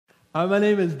My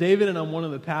name is David, and I'm one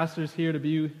of the pastors here to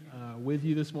be with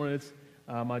you this morning. It's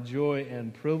my joy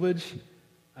and privilege.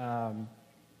 Have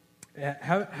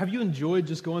you enjoyed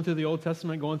just going through the Old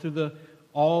Testament, going through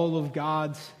all of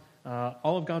God's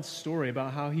story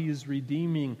about how He is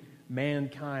redeeming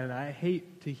mankind? I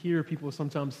hate to hear people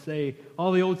sometimes say,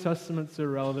 "Oh, the Old Testament's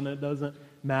irrelevant; it doesn't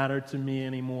matter to me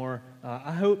anymore."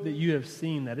 I hope that you have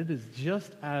seen that it is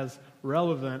just as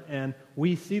relevant, and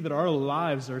we see that our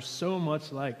lives are so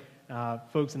much like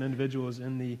folks and individuals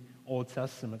in the Old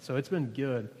Testament. So it's been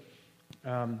good.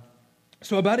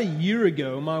 So about a year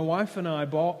ago, my wife and I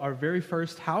bought our very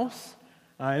first house.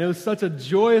 And it was such a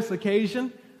joyous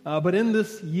occasion. But in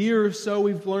this year or so,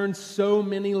 we've learned so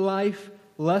many life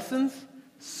lessons.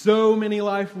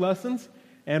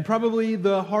 And probably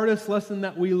the hardest lesson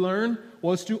that we learned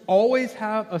was to always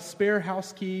have a spare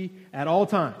house key at all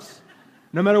times.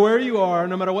 No matter where you are,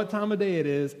 no matter what time of day it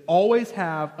is, always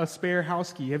have a spare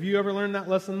house key. Have you ever learned that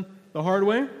lesson the hard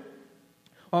way?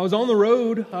 I was on the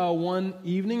road one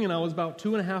evening, and I was about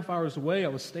 2.5 hours away. I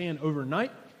was staying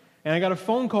overnight, and I got a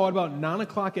phone call at about 9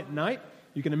 o'clock at night.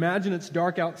 You can imagine it's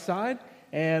dark outside,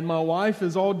 and my wife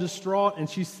is all distraught, and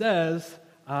she says,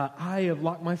 I have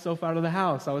locked myself out of the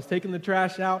house. I was taking the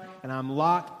trash out, and I'm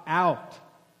locked out.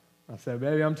 I said,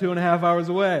 "Baby, I'm 2.5 hours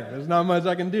away. There's not much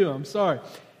I can do. I'm sorry."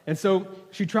 And so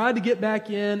she tried to get back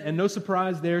in, and no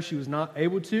surprise there, she was not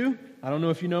able to. I don't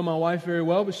know if you know my wife very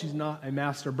well, but she's not a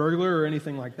master burglar or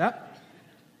anything like that.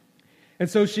 And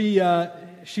so she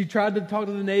tried to talk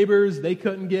to the neighbors. They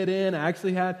couldn't get in. I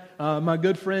actually had my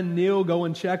good friend Neil go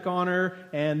and check on her,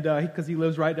 and because he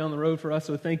lives right down the road for us,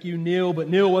 so thank you, Neil. But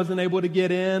Neil wasn't able to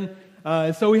get in.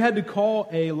 And so we had to call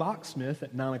a locksmith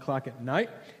at 9 o'clock at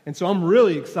night. And so I'm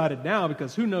really excited now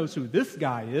because who knows who this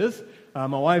guy is. My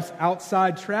wife's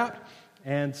outside trapped,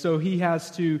 and so he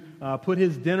has to put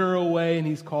his dinner away, and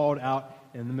he's called out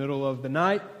in the middle of the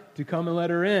night to come and let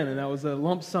her in. And that was a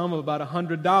lump sum of about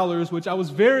 $100, which I was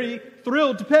very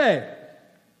thrilled to pay.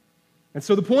 And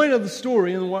so the point of the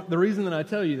story, and the reason that I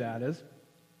tell you that is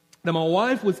that my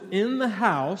wife was in the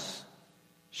house,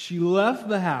 she left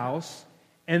the house,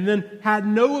 and then had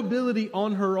no ability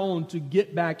on her own to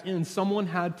get back in. Someone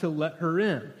had to let her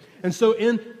in. And so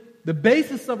in the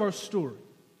basis of our story,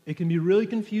 it can be really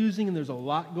confusing and there's a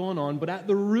lot going on, but at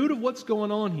the root of what's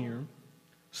going on here,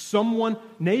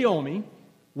 Naomi,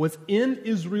 was in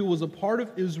Israel, was a part of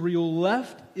Israel,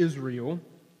 left Israel,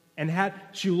 and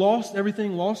she lost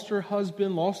everything, lost her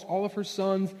husband, lost all of her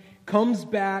sons, comes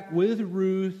back with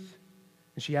Ruth,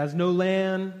 and she has no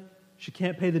land, she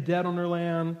can't pay the debt on her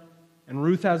land, and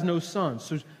Ruth has no sons.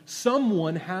 So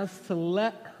someone has to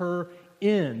let her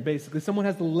in, basically. Someone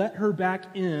has to let her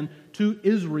back in to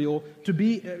Israel to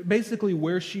be basically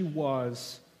where she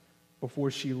was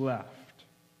before she left.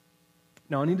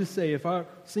 Now, I need to say, if I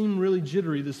seem really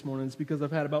jittery this morning, it's because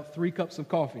I've had about 3 cups of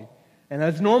coffee. And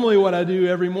that's normally what I do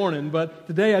every morning, but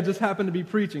today I just happen to be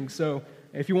preaching. So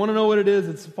if you want to know what it is,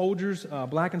 it's Folgers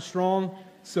Black and Strong.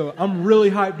 So I'm really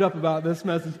hyped up about this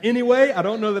message. Anyway, I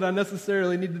don't know that I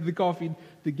necessarily needed the coffee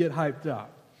to get hyped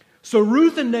up. So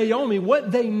Ruth and Naomi,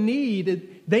 what they need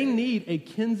a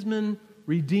kinsman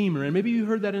redeemer. And maybe you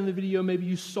heard that in the video, maybe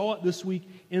you saw it this week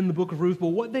in the book of Ruth, but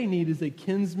what they need is a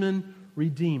kinsman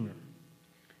redeemer.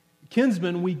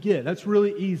 Kinsman, we get. That's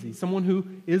really easy. Someone who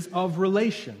is of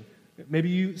relation. Maybe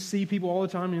you see people all the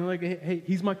time and you're like, hey,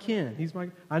 he's my kin.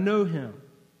 I know him.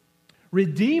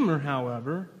 Redeemer,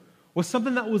 however, was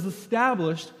something that was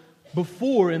established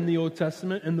before in the Old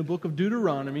Testament, in the book of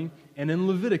Deuteronomy and in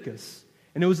Leviticus.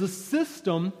 And it was a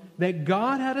system that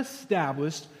God had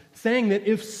established saying that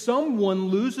if someone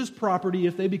loses property,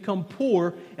 if they become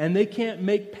poor and they can't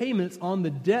make payments on the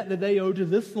debt that they owe to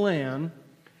this land,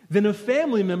 then a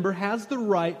family member has the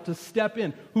right to step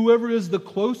in. Whoever is the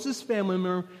closest family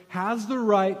member has the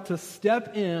right to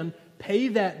step in, pay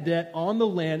that debt on the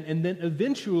land, and then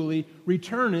eventually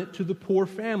return it to the poor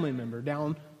family member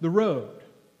down the road.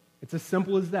 It's as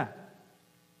simple as that.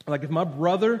 Like if my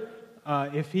brother,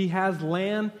 if he has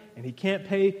land and he can't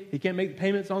make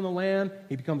payments on the land,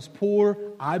 he becomes poor,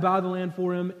 I buy the land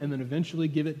for him and then eventually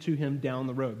give it to him down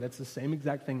the road. That's the same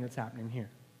exact thing that's happening here.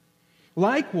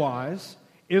 Likewise,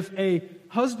 if a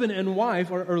husband and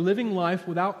wife are living life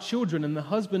without children and the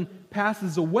husband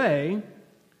passes away,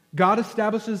 God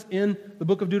establishes in the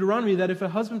book of Deuteronomy that if a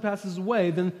husband passes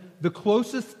away, then the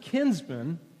closest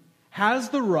kinsman has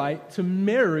the right to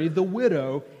marry the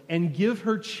widow and give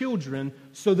her children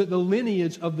so that the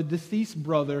lineage of the deceased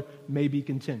brother may be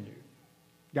continued.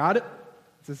 Got it?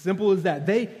 It's as simple as that.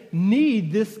 They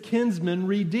need this kinsman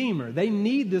redeemer. They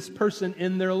need this person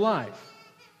in their life.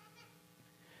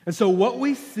 And so what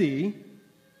we see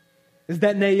is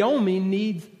that Naomi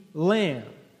needs land.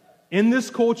 In this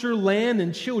culture, land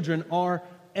and children are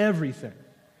everything.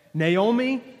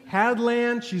 Naomi had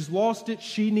land, she's lost it,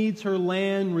 she needs her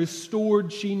land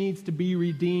restored, she needs to be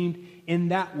redeemed in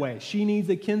that way. She needs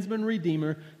a kinsman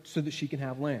redeemer so that she can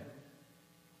have land.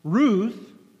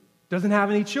 Ruth doesn't have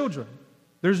any children.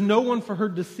 There's no one for her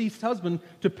deceased husband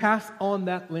to pass on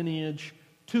that lineage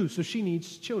to, so she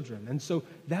needs children. And so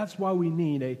that's why we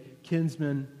need a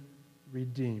kinsman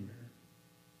redeemer.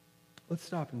 Let's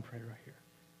stop and pray right here.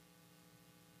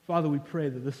 Father, we pray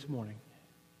that this morning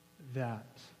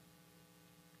that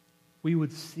we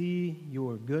would see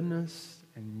your goodness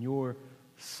and your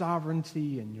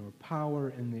sovereignty and your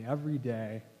power in the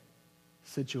everyday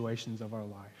situations of our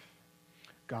life.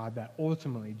 God, that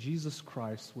ultimately Jesus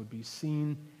Christ would be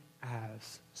seen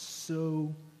as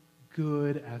so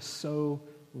good, as so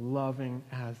loving,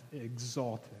 as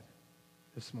exalted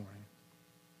this morning.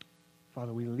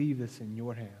 Father, we leave this in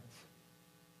your hands.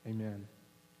 Amen.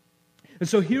 And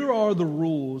so here are the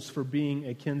rules for being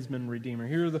a kinsman redeemer.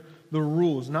 Here are the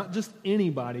rules. Not just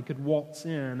anybody could waltz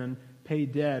in and pay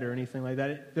debt or anything like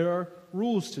that. There are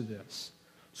rules to this.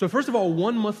 So first of all,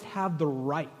 one must have the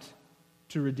right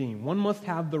to redeem. One must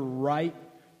have the right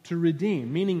to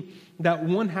redeem, meaning that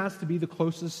one has to be the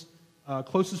closest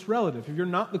relative. If you're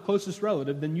not the closest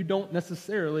relative, then you don't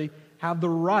necessarily have the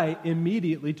right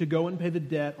immediately to go and pay the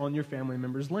debt on your family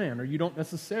member's land, or you don't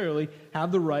necessarily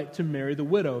have the right to marry the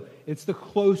widow. It's the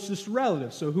closest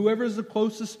relative. So whoever is the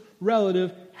closest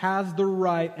relative has the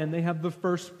right, and they have the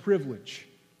first privilege.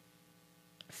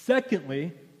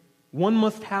 Secondly, one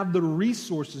must have the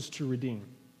resources to redeem.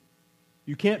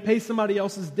 You can't pay somebody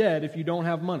else's debt if you don't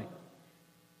have money.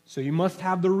 So you must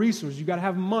have the resources. You've got to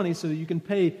have money so that you can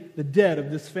pay the debt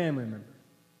of this family member.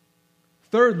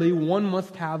 Thirdly, one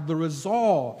must have the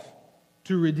resolve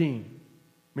to redeem,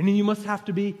 meaning you must have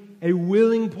to be a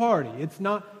willing party. It's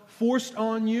not forced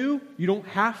on you. You don't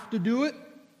have to do it.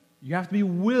 You have to be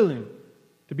willing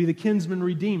to be the kinsman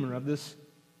redeemer of this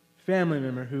family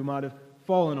member who might have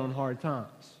fallen on hard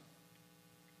times.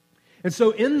 And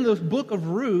so in the book of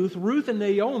Ruth, Ruth and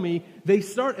Naomi, they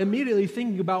start immediately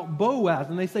thinking about Boaz,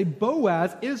 and they say,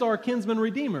 Boaz is our kinsman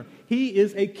redeemer. He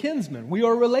is a kinsman. We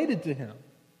are related to him.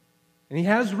 And he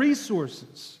has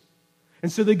resources. And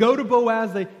so they go to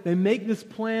Boaz, they make this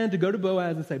plan to go to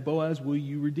Boaz and say, Boaz, will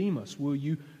you redeem us? Will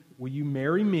you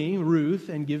marry me, Ruth,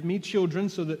 and give me children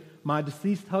so that my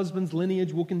deceased husband's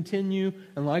lineage will continue?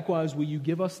 And likewise, will you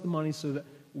give us the money so that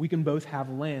we can both have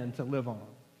land to live on?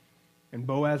 And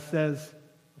Boaz says,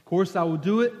 of course I will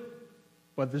do it,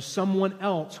 but there's someone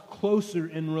else closer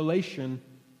in relation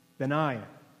than I am.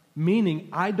 Meaning,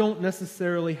 I don't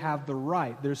necessarily have the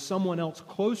right. There's someone else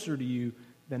closer to you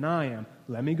than I am.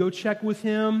 Let me go check with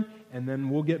him, and then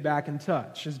we'll get back in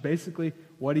touch, is basically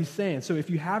what he's saying. So if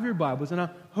you have your Bibles, and I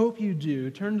hope you do,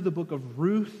 turn to the book of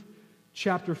Ruth,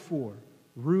 chapter 4.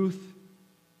 Ruth,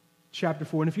 chapter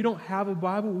 4. And if you don't have a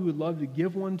Bible, we would love to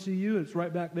give one to you. It's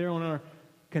right back there on our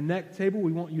Connect table.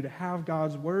 We want you to have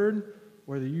God's Word,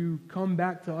 whether you come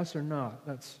back to us or not.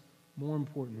 That's more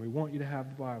important. We want you to have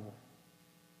the Bible.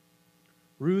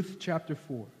 Ruth chapter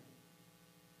 4.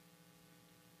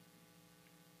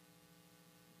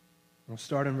 We'll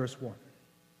start in verse 1.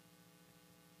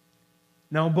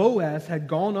 Now Boaz had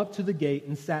gone up to the gate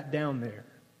and sat down there.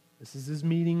 This is his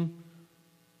meeting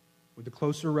with the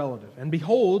closer relative. And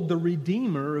behold, the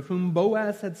Redeemer of whom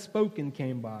Boaz had spoken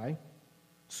came by.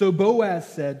 So Boaz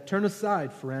said, Turn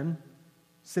aside, friend.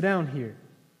 Sit down here.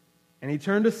 And he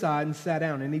turned aside and sat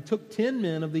down. And he took 10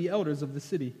 men of the elders of the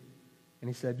city. And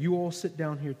he said, You all sit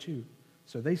down here too.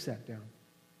 So they sat down.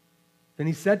 Then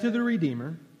he said to the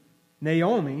Redeemer,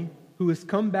 Naomi, who has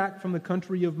come back from the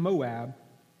country of Moab,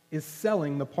 is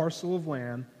selling the parcel of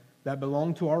land that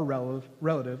belonged to our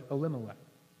relative Elimelech.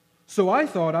 So I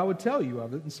thought I would tell you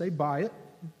of it and say, Buy it.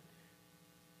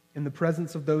 In the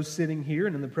presence of those sitting here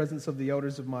and in the presence of the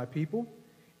elders of my people.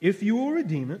 If you will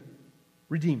redeem it,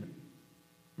 redeem it.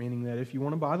 Meaning that if you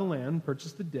want to buy the land,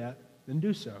 purchase the debt, then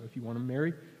do so. If you want to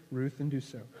marry Ruth, then do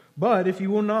so. But if you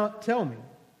will not tell me,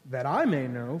 that I may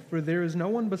know, for there is no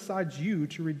one besides you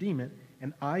to redeem it,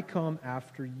 and I come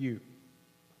after you.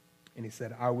 And he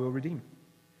said, I will redeem it.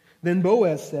 Then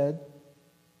Boaz said,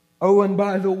 Oh, and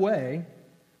by the way,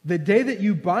 the day that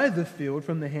you buy the field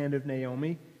from the hand of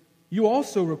Naomi, you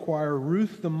also require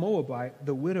Ruth the Moabite,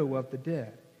 the widow of the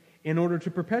dead, in order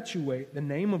to perpetuate the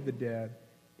name of the dead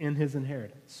in his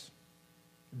inheritance.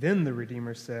 Then the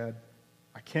Redeemer said,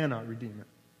 I cannot redeem it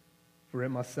for it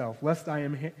myself, lest I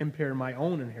impair my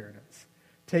own inheritance.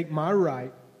 Take my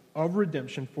right of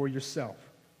redemption for yourself,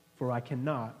 for I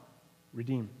cannot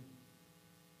redeem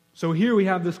it. So here we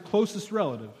have this closest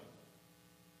relative.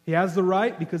 He has the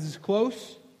right because he's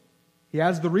close. He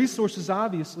has the resources,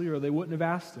 obviously, or they wouldn't have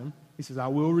asked him. He says, I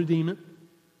will redeem it.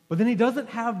 But then he doesn't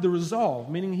have the resolve,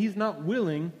 meaning he's not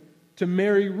willing to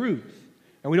marry Ruth.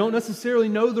 And we don't necessarily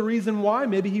know the reason why.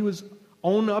 Maybe he was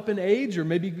on up in age, or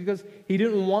maybe because he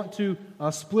didn't want to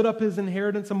split up his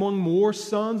inheritance among more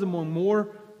sons, among more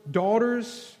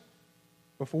daughters.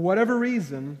 But for whatever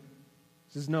reason,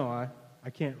 he says, no, I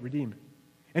can't redeem it.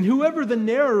 And whoever the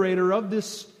narrator of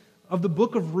the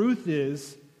book of Ruth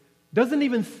is, doesn't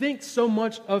even think so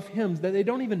much of him that they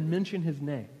don't even mention his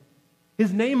name.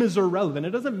 His name is irrelevant.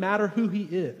 It doesn't matter who he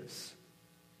is.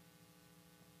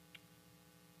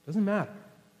 It doesn't matter.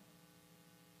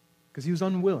 Because he was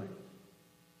unwilling.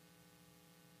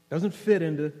 Doesn't fit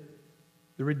into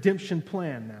the redemption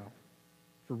plan now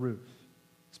for Ruth.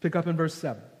 Let's pick up in verse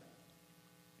 7.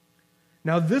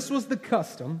 Now this was the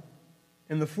custom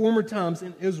in the former times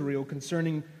in Israel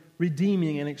concerning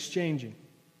redeeming and exchanging.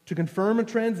 To confirm a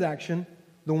transaction,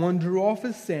 the one drew off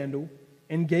his sandal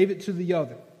and gave it to the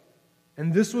other.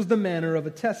 And this was the manner of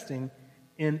attesting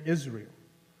in Israel.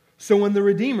 So when the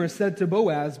Redeemer said to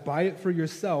Boaz, buy it for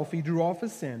yourself, he drew off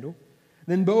his sandal.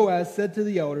 Then Boaz said to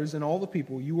the elders and all the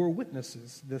people, you are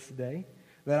witnesses this day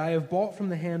that I have bought from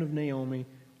the hand of Naomi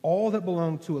all that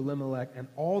belonged to Elimelech and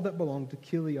all that belonged to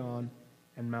Chilion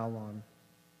and Mahlon.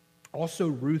 Also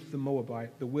Ruth the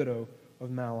Moabite, the widow of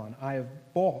Mahlon, I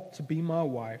have bought to be my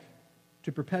wife,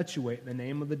 to perpetuate the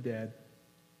name of the dead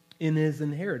in his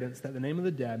inheritance, that the name of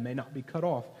the dead may not be cut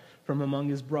off from among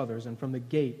his brothers and from the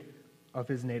gate of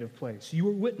his native place. You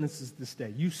are witnesses this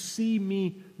day. You see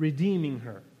me redeeming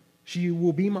her. She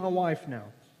will be my wife now.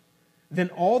 Then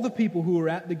all the people who were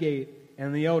at the gate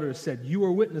and the elders said, you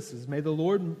are witnesses. May the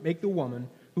Lord make the woman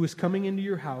who is coming into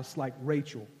your house like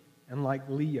Rachel and like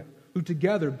Leah, who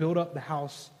together build up the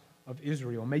house of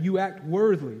Israel. May you act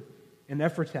worthily in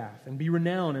Ephrathah and be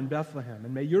renowned in Bethlehem.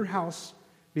 And may your house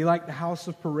be like the house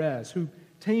of Perez, who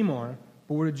Tamar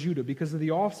bore to Judah, because of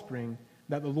the offspring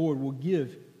that the Lord will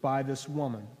give by this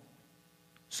woman.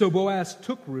 So Boaz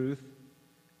took Ruth,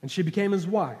 and she became his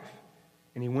wife.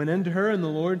 And he went into her, and the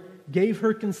Lord gave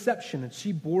her conception, and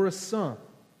she bore a son.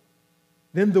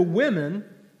 Then the women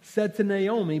said to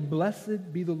Naomi,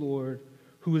 blessed be the Lord,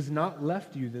 who has not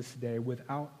left you this day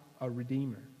without a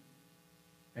redeemer.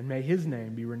 And may his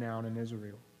name be renowned in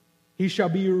Israel. He shall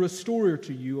be a restorer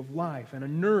to you of life and a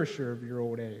nourisher of your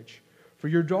old age. For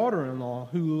your daughter-in-law,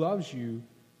 who loves you,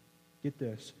 get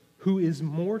this, who is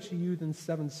more to you than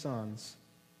 7 sons,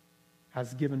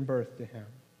 has given birth to him.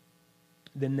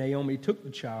 Then Naomi took the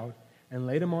child and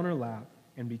laid him on her lap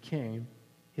and became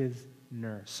his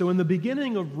nurse. So in the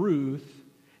beginning of Ruth,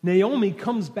 Naomi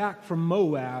comes back from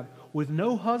Moab with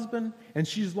no husband, and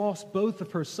she's lost both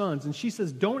of her sons. And she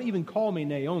says, don't even call me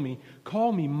Naomi,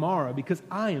 call me Mara, because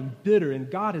I am bitter, and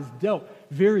God has dealt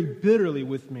very bitterly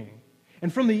with me.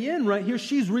 And from the end right here,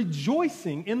 she's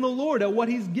rejoicing in the Lord at what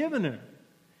he's given her.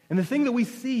 And the thing that we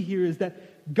see here is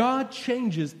that God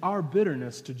changes our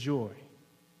bitterness to joy.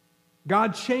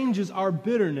 God changes our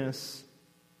bitterness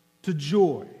to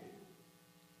joy.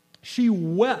 She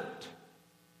wept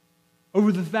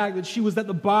over the fact that she was at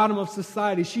the bottom of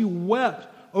society. She wept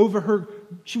over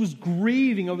she was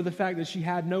grieving over the fact that she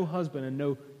had no husband and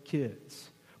no kids.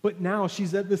 But now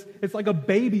she's at this, it's like a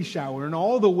baby shower, and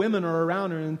all the women are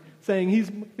around her and saying,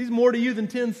 he's more to you than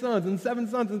 10 sons and 7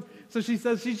 sons. And so she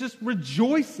says she's just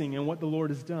rejoicing in what the Lord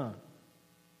has done.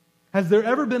 Has there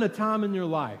ever been a time in your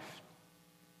life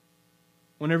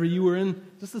whenever you were in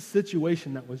just a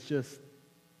situation that was just,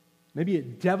 maybe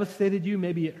it devastated you,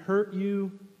 maybe it hurt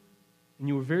you, and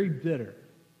you were very bitter.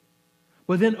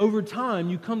 But then over time,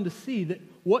 you come to see that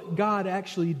what God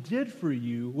actually did for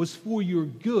you was for your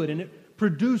good, and it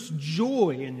produced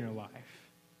joy in your life.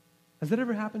 Has that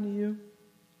ever happened to you?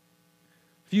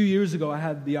 A few years ago, I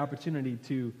had the opportunity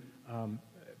to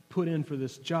put in for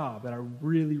this job that I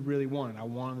really, really wanted. I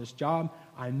wanted this job.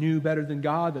 I knew better than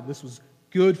God that this was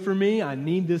good for me. I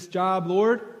need this job,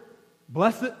 Lord.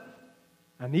 Bless it.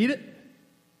 I need it.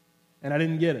 And I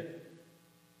didn't get it.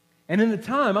 And in the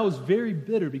time, I was very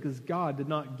bitter because God did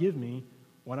not give me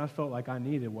what I felt like I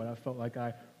needed, what I felt like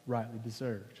I rightly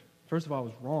deserved. First of all, I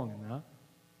was wrong in that.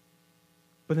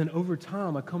 But then over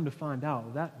time, I come to find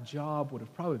out that job would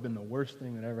have probably been the worst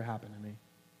thing that ever happened to me.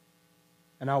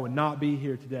 And I would not be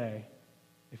here today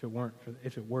if it were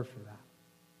for that.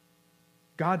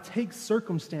 God takes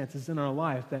circumstances in our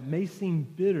life that may seem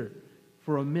bitter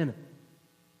for a minute,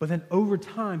 but then over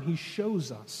time, he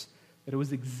shows us that it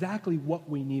was exactly what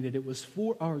we needed. It was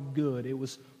for our good. It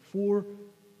was for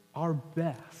our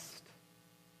best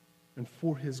and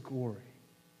for his glory.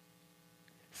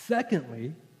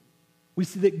 Secondly, we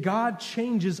see that God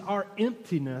changes our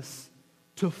emptiness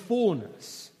to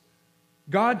fullness.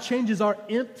 God changes our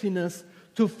emptiness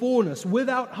to fullness.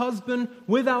 Without husband,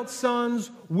 without sons,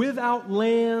 without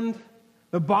land,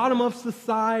 the bottom of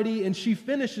society, and she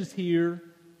finishes here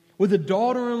with a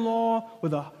daughter-in-law,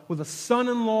 with a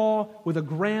son-in-law, with a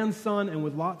grandson, and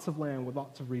with lots of land, with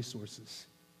lots of resources.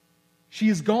 She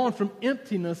has gone from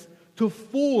emptiness to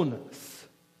fullness.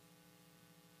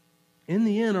 In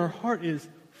the end, her heart is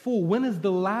full. When is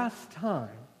the last time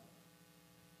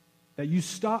that you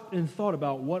stopped and thought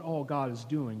about what all God is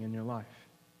doing in your life?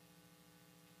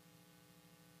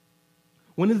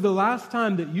 When is the last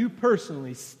time that you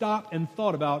personally stopped and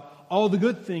thought about all the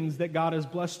good things that God has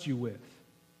blessed you with?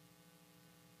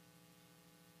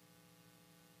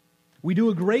 We do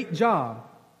a great job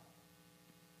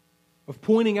of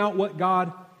pointing out what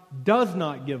God does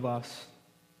not give us,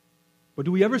 but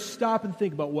do we ever stop and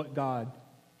think about what God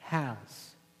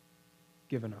has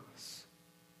given us?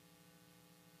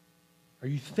 Are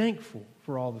you thankful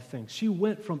for all the things? She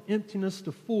went from emptiness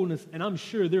to fullness, and I'm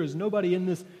sure there is nobody in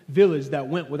this village that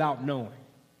went without knowing.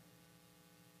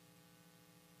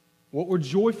 What we're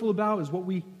joyful about is what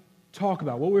we talk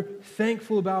about. What we're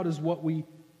thankful about is what we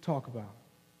talk about.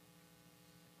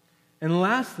 And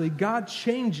lastly, God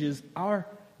changes our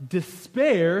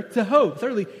despair to hope.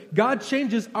 Thirdly, God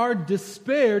changes our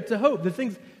despair to hope. The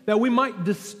things that we might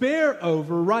despair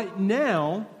over right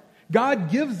now, God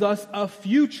gives us a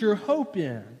future hope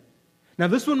in. Now,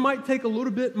 this one might take a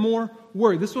little bit more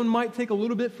work. This one might take a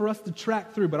little bit for us to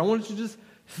track through, but I want you to just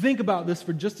think about this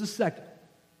for just a second.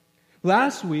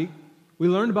 Last week, we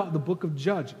learned about the book of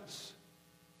Judges.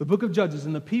 The book of Judges,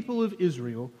 and the people of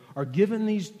Israel are given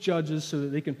these judges so that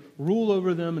they can rule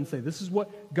over them and say, this is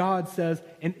what God says.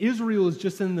 And Israel is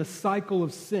just in this cycle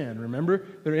of sin. Remember?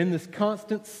 They're in this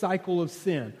constant cycle of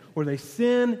sin where they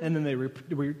sin and then they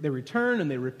return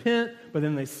and they repent, but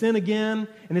then they sin again.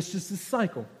 And it's just this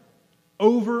cycle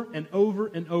over and over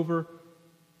and over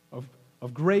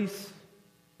of grace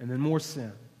and then more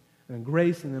sin. And then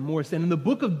grace and then more sin. And the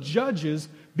book of Judges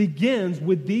begins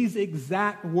with these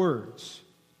exact words.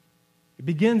 It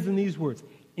begins in these words.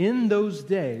 In those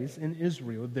days in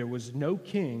Israel, there was no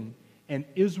king, and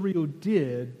Israel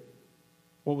did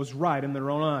what was right in their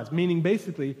own eyes. Meaning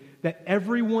basically that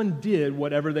everyone did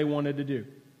whatever they wanted to do.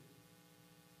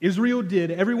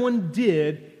 Everyone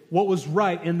did what was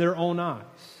right in their own eyes.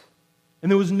 And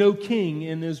there was no king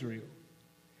in Israel.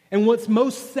 And what's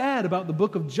most sad about the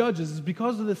book of Judges is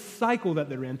because of this cycle that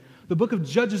they're in, the book of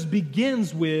Judges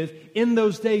begins with, in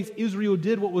those days, Israel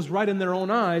did what was right in their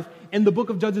own eyes, and the book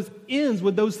of Judges ends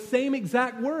with those same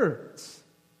exact words.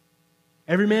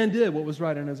 Every man did what was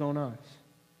right in his own eyes.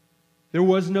 There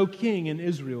was no king in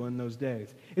Israel in those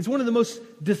days. It's one of the most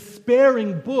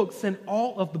despairing books in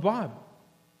all of the Bible.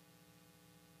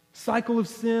 Cycle of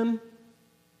sin,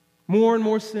 more and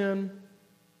more sin,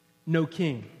 no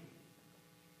king.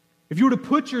 If you were to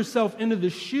put yourself into the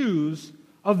shoes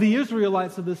of the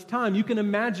Israelites of this time, you can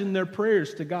imagine their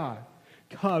prayers to God.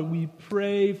 God, we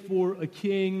pray for a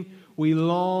king. We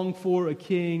long for a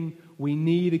king. We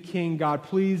need a king. God,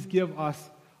 please give us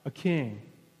a king.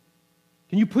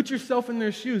 Can you put yourself in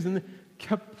their shoes and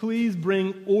please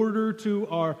bring order to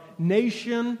our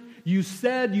nation? You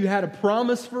said you had a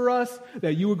promise for us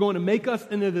that you were going to make us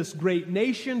into this great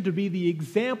nation to be the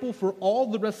example for all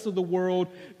the rest of the world.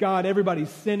 God, everybody's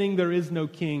sinning. There is no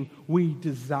king. We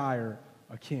desire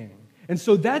a king. And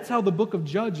so that's how the book of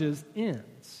Judges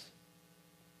ends.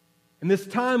 In this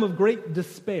time of great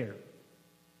despair,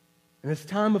 in this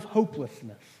time of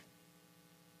hopelessness.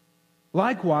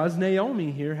 Likewise,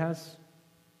 Naomi here has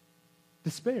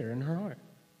despair in her heart.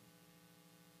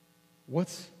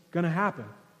 What's going to happen?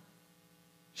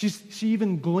 She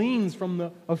even gleans from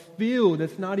a field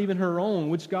that's not even her own,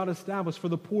 which God established for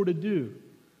the poor to do.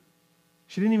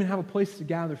 She didn't even have a place to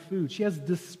gather food. She has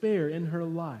despair in her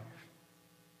life.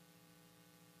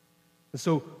 And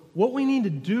so what we need to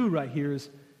do right here is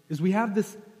we have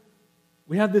this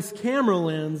camera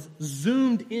lens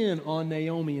zoomed in on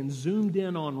Naomi and zoomed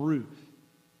in on Ruth.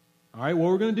 All right,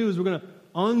 what we're going to do is we're going to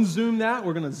unzoom that,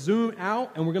 we're going to zoom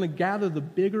out, and we're going to gather the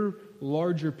bigger,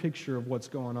 larger picture of what's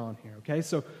going on here, okay?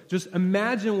 So just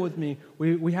imagine with me,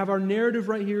 we have our narrative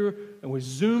right here, and we're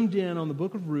zoomed in on the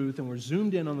book of Ruth, and we're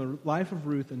zoomed in on the life of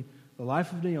Ruth and the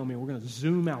life of Naomi, and we're going to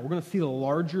zoom out. We're going to see the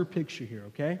larger picture here,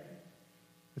 okay?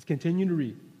 Let's continue to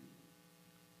read.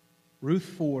 Ruth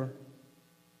 4,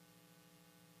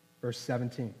 verse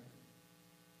 17.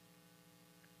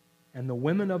 And the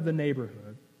women of the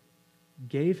neighborhood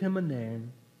gave him a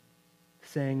name,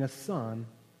 saying, a son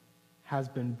has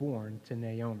been born to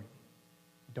Naomi.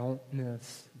 Don't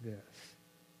miss this.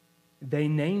 They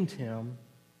named him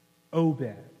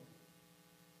Obed.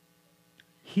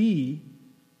 He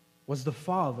was the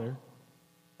father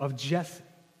of Jesse.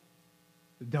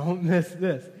 Don't miss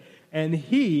this. And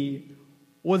he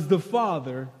was the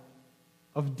father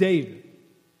of David.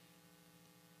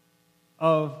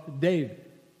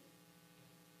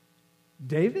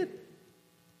 David,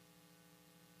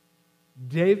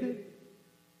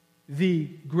 the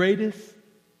greatest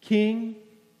king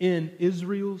in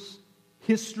Israel's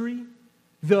history,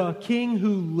 the king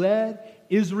who led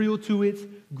Israel to its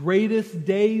greatest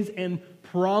days and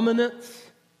prominence.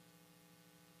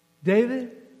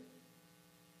 David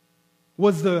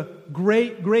was the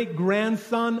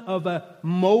great-great-grandson of a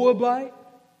Moabite.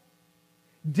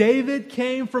 David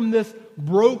came from this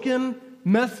broken,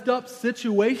 messed up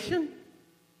situation.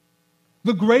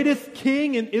 The greatest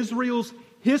king in Israel's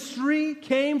history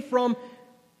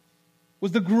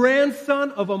was the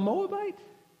grandson of a Moabite?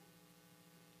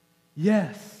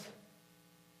 Yes,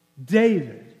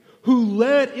 David, who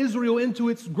led Israel into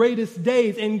its greatest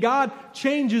days, and God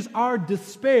changes our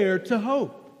despair to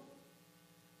hope.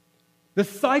 The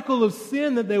cycle of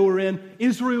sin that they were in,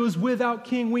 Israel is without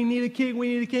king. We need a king, we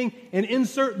need a king. And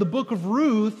insert the book of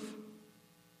Ruth,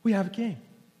 we have a king.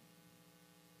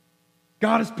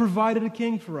 God has provided a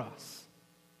king for us.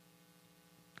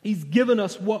 He's given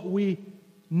us what we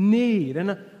need.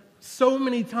 And so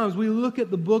many times we look at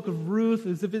the book of Ruth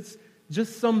as if it's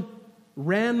just some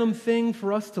random thing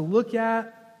for us to look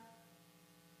at.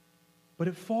 But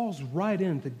it falls right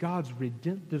into God's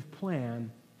redemptive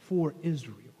plan for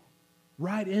Israel.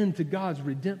 Right into God's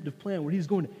redemptive plan where He's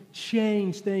going to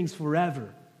change things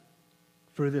forever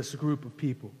for this group of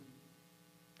people.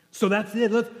 So that's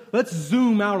it. Let's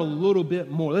zoom out a little bit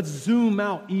more. Let's zoom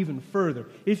out even further.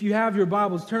 If you have your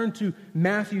Bibles, turn to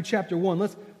Matthew chapter 1.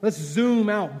 Let's zoom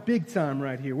out big time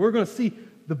right here. We're going to see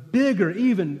the bigger,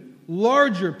 even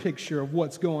larger picture of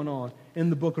what's going on in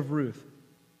the book of Ruth.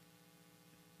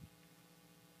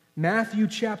 Matthew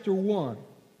chapter 1.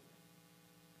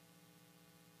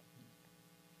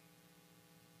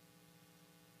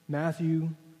 Matthew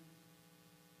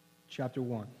chapter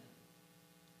 1.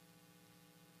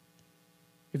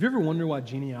 Have you ever wondered why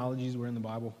genealogies were in the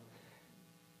Bible?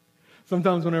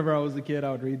 Sometimes whenever I was a kid,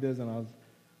 I would read this and I was,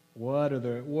 what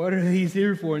are these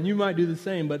here for? And you might do the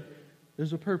same, but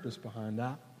there's a purpose behind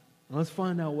that. And let's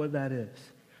find out what that is.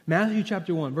 Matthew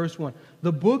chapter 1, verse 1.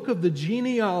 The book of the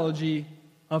genealogy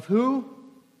of who?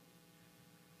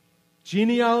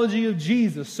 Genealogy of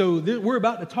Jesus. So we're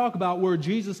about to talk about where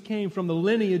Jesus came from, the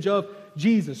lineage of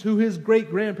Jesus, who his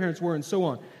great-grandparents were, and so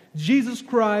on. Jesus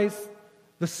Christ,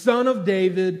 the son of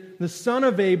David, the son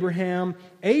of Abraham.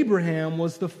 Abraham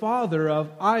was the father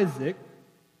of Isaac,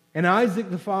 and Isaac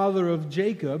the father of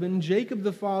Jacob, and Jacob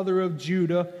the father of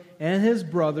Judah and his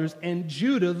brothers, and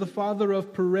Judah the father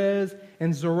of Perez,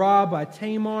 and Zerah by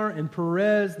Tamar, and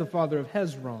Perez the father of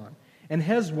Hezron, and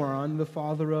Hezron the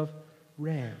father of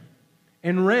Ram.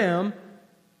 And Ram,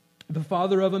 the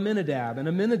father of Amminadab, and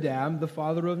Amminadab, the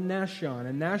father of Nahshon,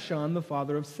 and Nahshon, the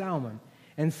father of Salmon,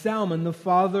 and Salmon, the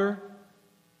father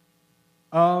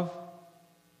of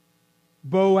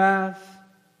Boaz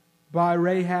by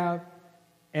Rahab,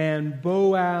 and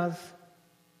Boaz,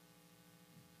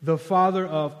 the father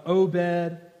of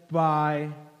Obed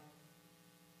by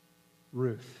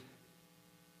Ruth,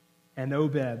 and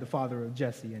Obed, the father of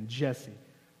Jesse, and Jesse,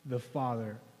 the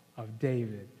father of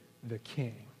David, the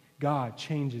king. God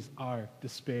changes our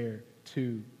despair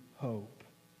to hope.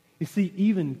 You see,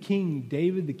 even King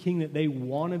David, the king that they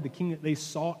wanted, the king that they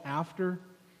sought after,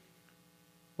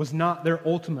 was not their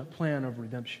ultimate plan of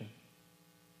redemption.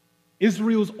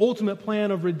 Israel's ultimate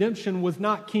plan of redemption was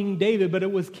not King David, but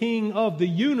it was King of the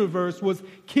universe, was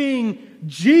King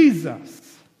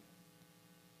Jesus.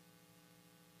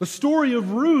 The story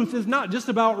of Ruth is not just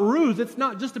about Ruth. It's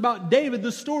not just about David.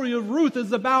 The story of Ruth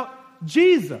is about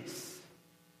Jesus.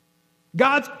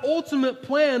 God's ultimate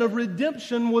plan of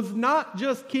redemption was not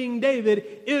just King David,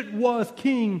 it was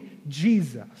King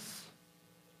Jesus.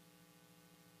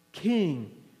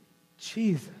 King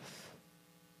Jesus.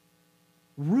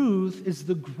 Ruth is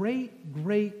the great,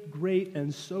 great, great,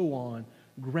 and so on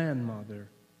grandmother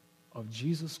of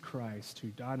Jesus Christ who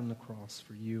died on the cross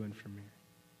for you and for me.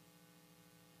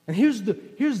 And here's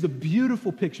the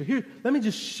beautiful picture. Here, let me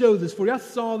just show this for you. I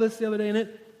saw this the other day,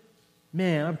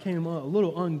 and I became a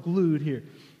little unglued here.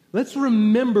 Let's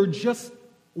remember just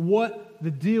what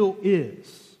the deal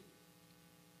is.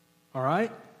 All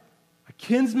right? A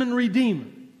kinsman redeemer.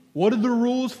 What are the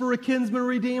rules for a kinsman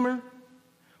redeemer?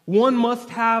 One must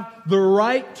have the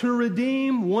right to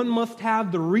redeem, one must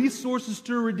have the resources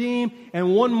to redeem,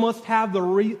 and one must have the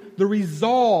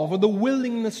resolve or the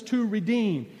willingness to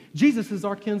redeem. Jesus is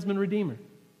our kinsman redeemer.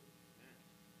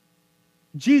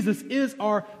 Jesus is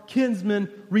our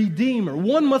kinsman redeemer.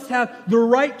 One must have the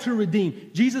right to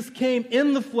redeem. Jesus came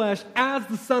in the flesh as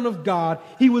the Son of God.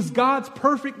 He was God's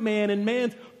perfect man and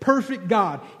man's perfect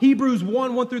God. Hebrews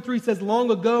 1:1-3 says, long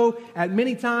ago, at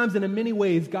many times and in many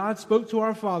ways, God spoke to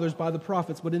our fathers by the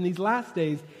prophets, but in these last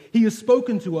days, He has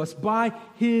spoken to us by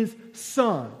His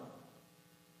Son,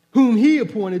 whom He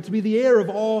appointed to be the heir of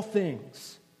all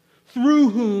things, through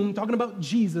whom, talking about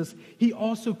Jesus, He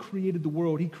also created the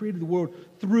world. He created the world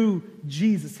through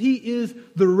Jesus. He is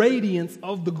the radiance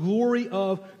of the glory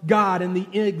of God and the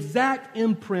exact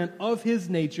imprint of His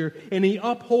nature, and He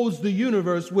upholds the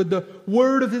universe with the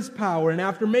word of His power. And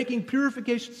after making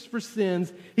purifications for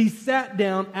sins, He sat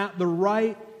down at the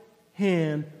right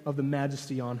hand of the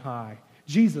Majesty on high.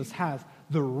 Jesus has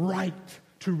the right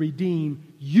to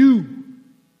redeem you,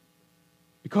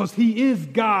 because He is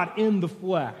God in the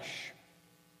flesh.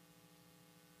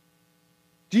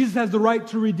 Jesus has the right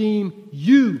to redeem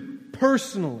you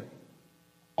personally.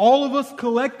 All of us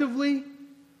collectively,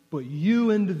 but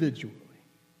you individually.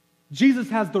 Jesus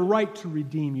has the right to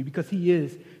redeem you because He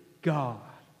is God.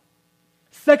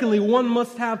 Secondly, one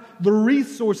must have the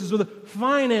resources or the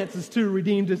finances to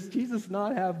redeem. Does Jesus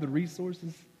not have the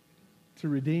resources to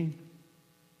redeem?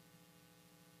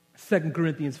 2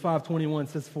 Corinthians 5:21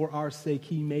 says, for our sake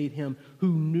He made Him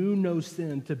who knew no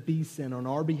sin to be sin on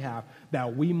our behalf,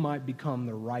 that we might become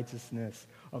the righteousness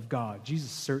of God.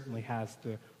 Jesus certainly has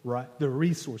the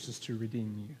resources to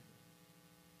redeem you.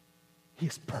 He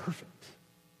is perfect.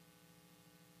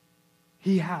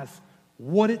 He has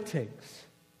what it takes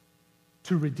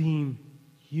to redeem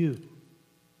you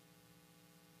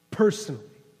personally.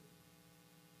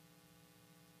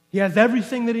 He has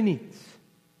everything that He needs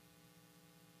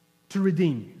to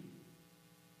redeem you.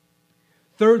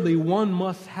 Thirdly, one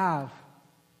must have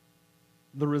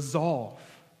the resolve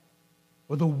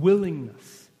or the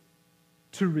willingness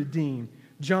to redeem.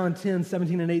 John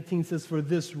 10:17-18 says, for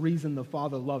this reason the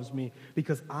Father loves me,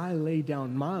 because I lay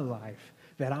down my life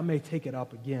that I may take it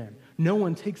up again. No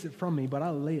one takes it from me, but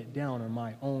I lay it down on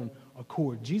my own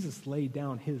accord. Jesus laid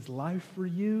down His life for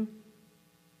you.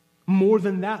 More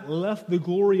than that, left the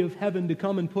glory of heaven to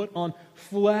come and put on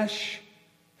flesh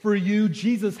for you.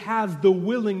 Jesus has the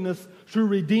willingness to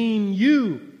redeem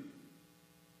you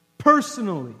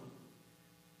personally.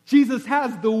 Jesus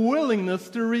has the willingness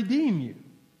to redeem you.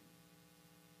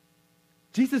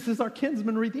 Jesus is our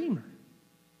kinsman redeemer.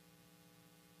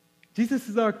 Jesus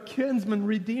is our kinsman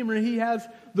redeemer. He has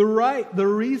the right, the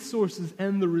resources,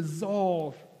 and the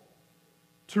resolve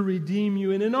to redeem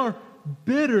you. And in our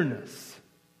bitterness,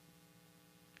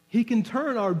 He can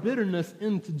turn our bitterness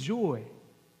into joy.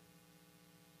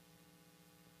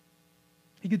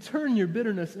 He can turn your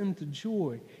bitterness into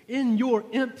joy. In your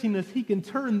emptiness, He can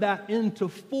turn that into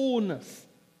fullness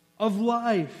of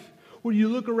life. Where you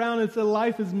look around and say,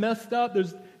 life is messed up,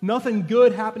 there's nothing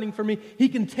good happening for me. He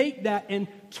can take that and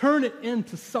turn it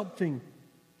into something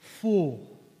full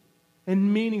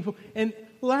and meaningful. And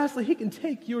lastly, He can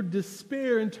take your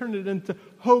despair and turn it into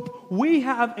hope. We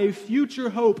have a future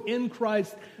hope in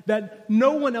Christ that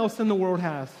no one else in the world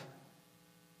has.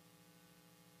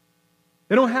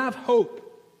 They don't have hope.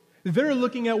 They're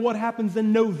looking at what happens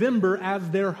in November as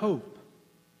their hope.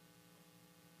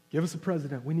 Give us a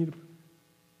president.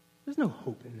 There's no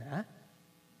hope in that.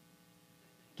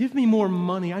 Give me more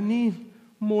money. I need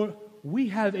more. We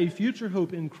have a future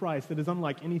hope in Christ that is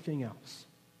unlike anything else.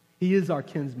 He is our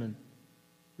kinsman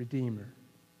redeemer.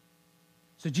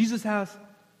 So Jesus has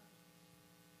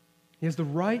the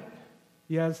right,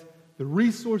 He has the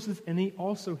resources, and He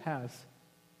also has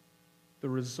the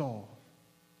resolve.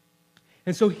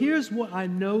 And so here's what I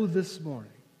know this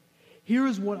morning. Here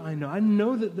is what I know. I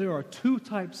know that there are two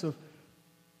types of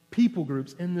people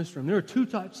groups in this room. There are two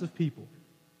types of people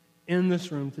in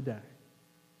this room today.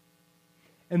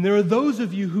 And there are those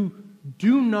of you who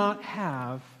do not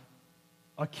have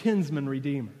a kinsman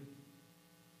redeemer.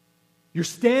 You're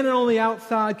standing on the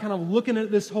outside, kind of looking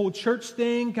at this whole church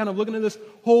thing, kind of looking at this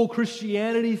whole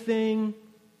Christianity thing,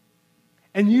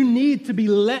 and you need to be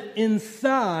let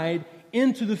inside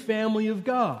into the family of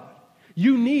God.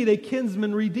 You need a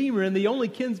kinsman redeemer, and the only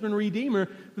kinsman redeemer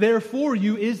there for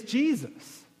you is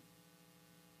Jesus.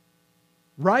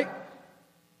 Right?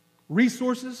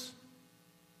 Resources,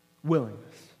 willingness.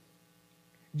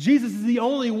 Jesus is the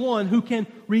only one who can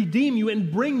redeem you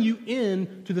and bring you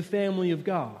in to the family of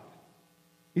God.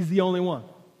 He's the only one.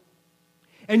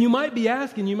 And you might be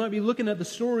asking, you might be looking at the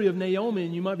story of Naomi,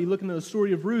 and you might be looking at the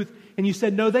story of Ruth, and you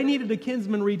said, no, they needed a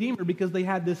kinsman redeemer because they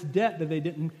had this debt that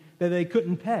they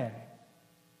couldn't pay.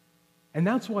 And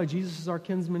that's why Jesus is our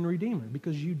kinsman redeemer,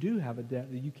 because you do have a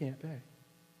debt that you can't pay.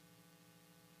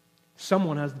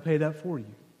 Someone has to pay that for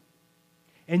you.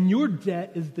 And your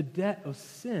debt is the debt of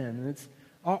sin. And it's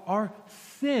our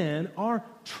sin, our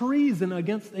treason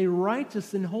against a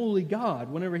righteous and holy God.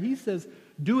 Whenever He says,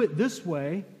 do it this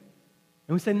way,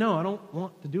 and we say, no, I don't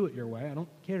want to do it your way. I don't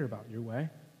care about your way.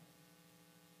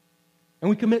 And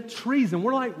we commit treason.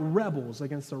 We're like rebels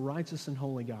against a righteous and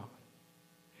holy God.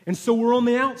 And so we're on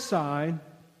the outside.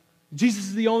 Jesus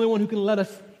is the only one who can let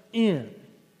us in.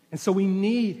 And so we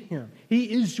need Him.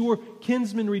 He is your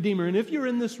kinsman redeemer. And if you're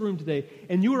in this room today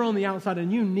and you are on the outside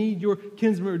and you need your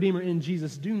kinsman redeemer in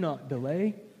Jesus, do not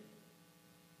delay.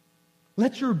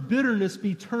 Let your bitterness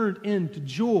be turned into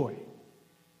joy.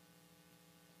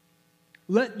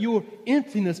 Let your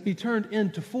emptiness be turned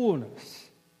into fullness.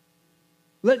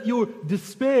 Let your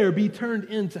despair be turned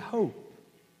into hope.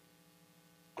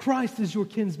 Christ is your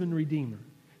kinsman redeemer,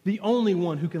 the only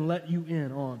one who can let you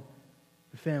in on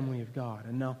the family of God.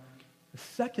 And now, the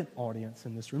second audience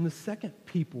in this room, the second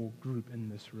people group in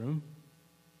this room,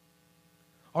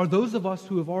 are those of us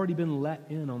who have already been let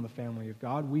in on the family of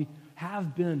God. We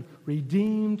have been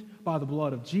redeemed by the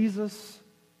blood of Jesus.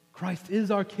 Christ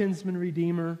is our kinsman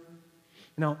redeemer.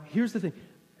 Now, here's the thing.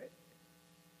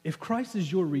 If Christ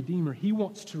is your redeemer, He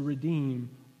wants to redeem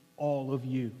all of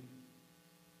you.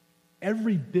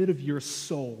 Every bit of your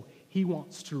soul, He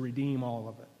wants to redeem all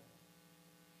of it.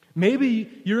 Maybe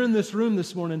you're in this room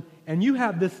this morning and you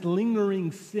have this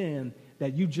lingering sin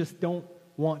that you just don't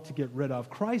want to get rid of.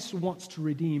 Christ wants to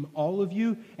redeem all of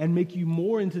you and make you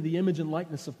more into the image and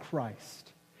likeness of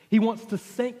Christ. He wants to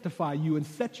sanctify you and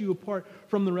set you apart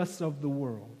from the rest of the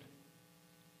world.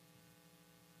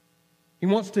 He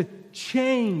wants to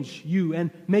change you and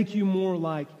make you more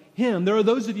like Him. There are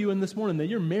those of you in this morning that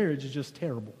your marriage is just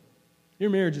terrible. Your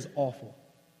marriage is awful.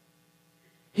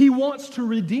 He wants to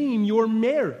redeem your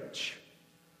marriage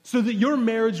so that your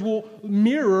marriage will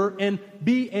mirror and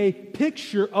be a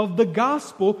picture of the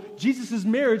gospel, Jesus'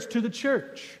 marriage to the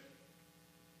church.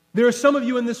 There are some of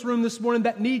you in this room this morning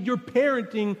that need your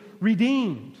parenting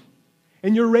redeemed,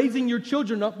 and you're raising your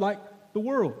children up like the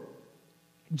world.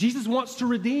 Jesus wants to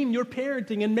redeem your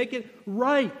parenting and make it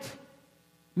right,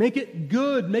 make it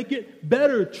good, make it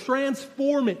better,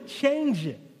 transform it, change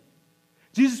it.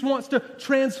 Jesus wants to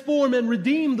transform and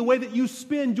redeem the way that you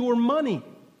spend your money.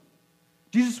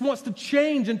 Jesus wants to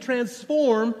change and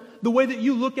transform the way that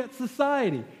you look at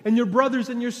society and your brothers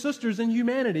and your sisters and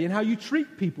humanity and how you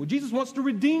treat people. Jesus wants to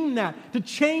redeem that, to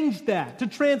change that, to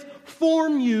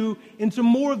transform you into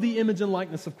more of the image and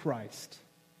likeness of Christ.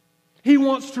 He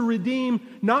wants to redeem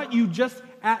not you just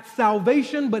at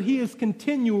salvation, but He is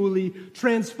continually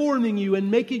transforming you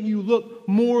and making you look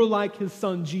more like His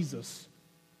Son, Jesus.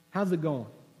 How's it going?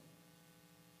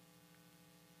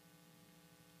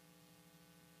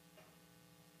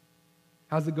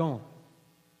 How's it going?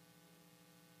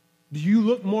 Do you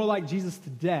look more like Jesus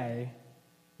today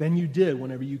than you did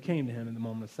whenever you came to Him in the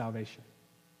moment of salvation?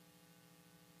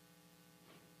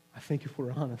 I think if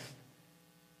we're honest,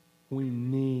 we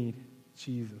need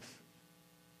Jesus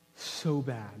so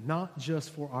bad, not just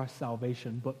for our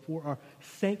salvation, but for our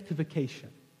sanctification.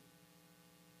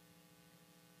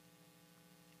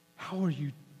 How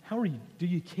are you? Do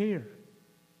you care?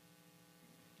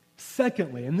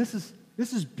 Secondly, and this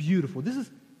is beautiful. This is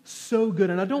so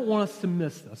good, and I don't want us to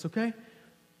miss this, okay?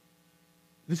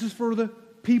 This is for the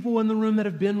people in the room that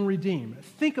have been redeemed.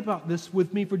 Think about this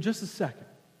with me for just a second.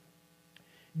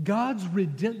 God's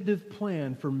redemptive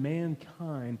plan for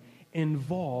mankind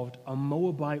involved a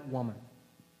Moabite woman,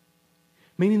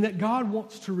 meaning that God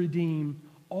wants to redeem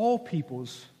all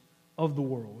peoples of the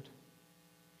world.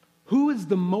 Who is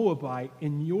the Moabite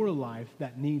in your life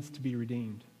that needs to be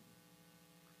redeemed?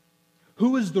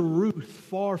 Who is the Ruth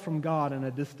far from God in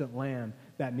a distant land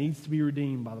that needs to be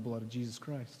redeemed by the blood of Jesus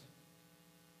Christ?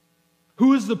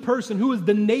 Who is the person, who is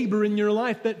the neighbor in your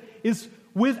life that is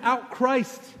without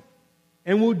Christ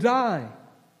and will die,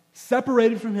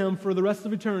 separated from Him for the rest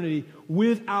of eternity,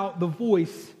 without the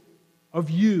voice of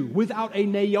you, without a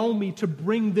Naomi to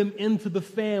bring them into the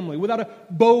family, without a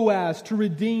Boaz to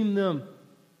redeem them?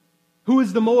 Who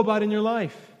is the Moabite in your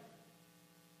life?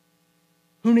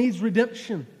 Who needs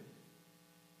redemption?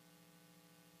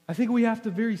 I think we have to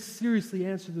very seriously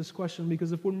answer this question,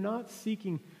 because if we're not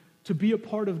seeking to be a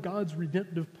part of God's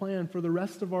redemptive plan for the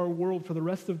rest of our world, for the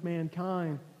rest of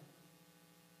mankind,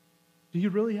 do you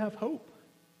really have hope?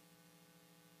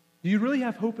 Do you really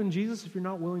have hope in Jesus if you're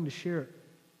not willing to share it?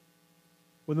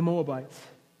 with the Moabites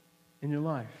in your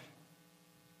life?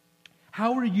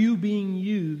 How are you being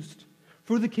used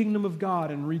for the kingdom of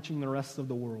God and reaching the rest of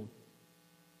the world?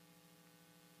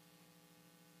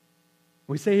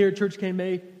 We say here at Church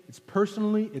KMA, it's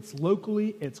personally, it's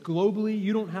locally, it's globally.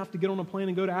 You don't have to get on a plane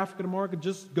and go to Africa tomorrow.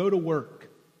 Just go to work.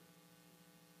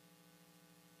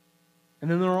 And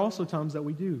then there are also times that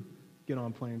we do get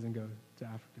on planes and go to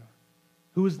Africa.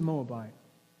 Who is the Moabite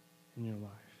in your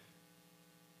life?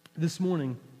 This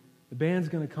morning, the band's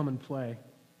going to come and play.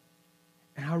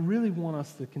 And I really want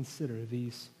us to consider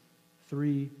these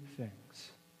three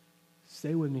things.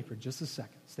 Stay with me for just a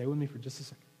second. Stay with me for just a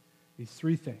second. These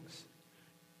three things.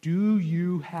 Do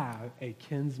you have a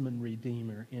kinsman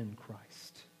redeemer in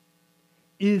Christ?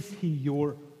 Is he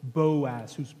your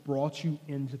Boaz who's brought you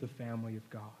into the family of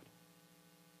God?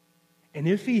 And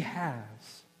if he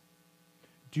has,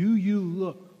 do you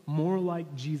look more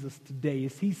like Jesus today?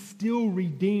 Is he still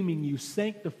redeeming you,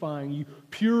 sanctifying you,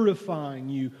 purifying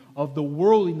you of the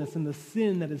worldliness and the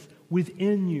sin that is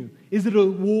within you? Is it a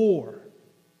war?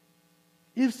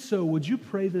 If so, would you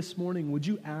pray this morning? Would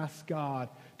you ask God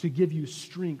to give you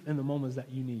strength in the moments that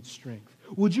you need strength?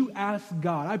 Would you ask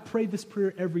God, I pray this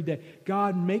prayer every day,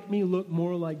 God, make me look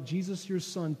more like Jesus, your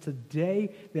son,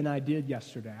 today than I did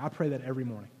yesterday. I pray that every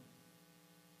morning.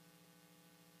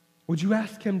 Would you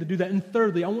ask him to do that? And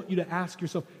thirdly, I want you to ask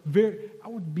yourself, I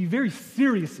would be very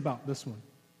serious about this one.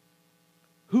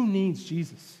 Who needs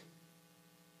Jesus?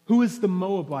 Who is the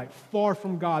Moabite far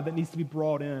from God that needs to be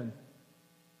brought in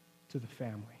to the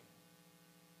family?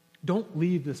 Don't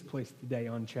leave this place today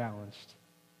unchallenged.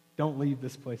 Don't leave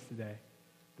this place today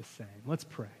the same. Let's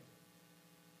pray.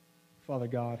 Father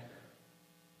God,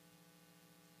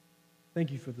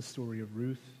 thank you for the story of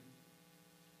Ruth.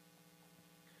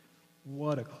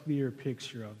 What a clear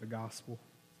picture of the gospel.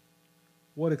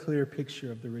 What a clear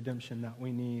picture of the redemption that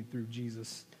we need through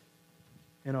Jesus.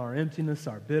 In our emptiness,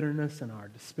 our bitterness, and our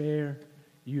despair,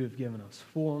 you have given us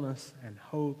fullness and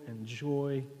hope and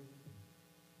joy.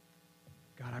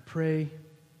 God, I pray,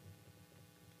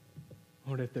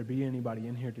 Lord, if there be anybody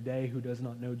in here today who does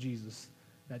not know Jesus,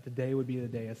 that today would be the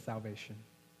day of salvation.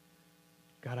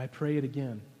 God, I pray it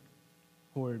again.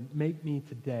 Lord, make me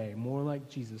today more like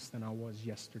Jesus than I was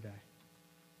yesterday.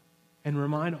 And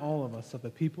remind all of us of the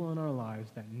people in our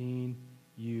lives that need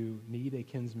you, need a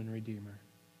kinsman redeemer.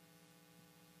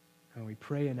 And we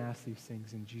pray and ask these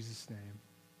things in Jesus' name.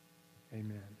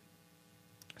 Amen.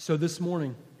 So this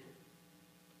morning,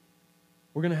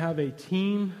 we're going to have a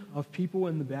team of people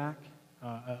in the back,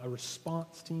 a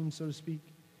response team, so to speak.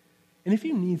 And if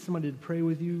you need somebody to pray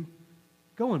with you,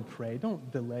 go and pray.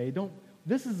 Don't delay.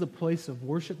 This is a place of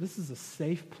worship. This is a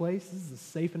safe place. This is a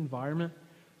safe environment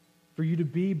for you to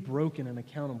be broken and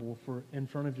accountable for in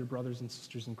front of your brothers and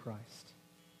sisters in Christ.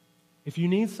 If you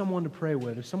need someone to pray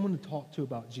with or someone to talk to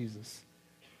about Jesus,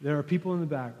 there are people in the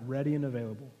back ready and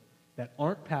available that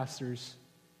aren't pastors,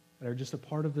 that are just a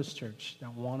part of this church,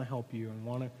 that want to help you and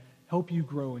want to help you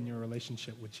grow in your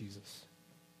relationship with Jesus.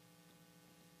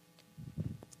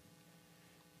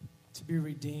 To be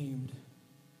redeemed,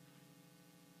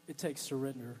 it takes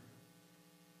surrender.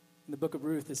 In the book of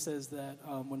Ruth, it says that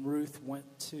when Ruth went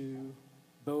to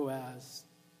Boaz,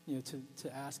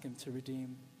 to ask him to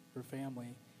redeem her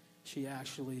family, she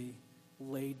actually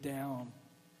laid down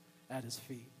at his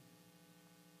feet.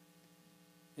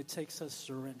 It takes us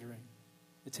surrendering.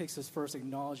 It takes us first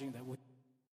acknowledging that we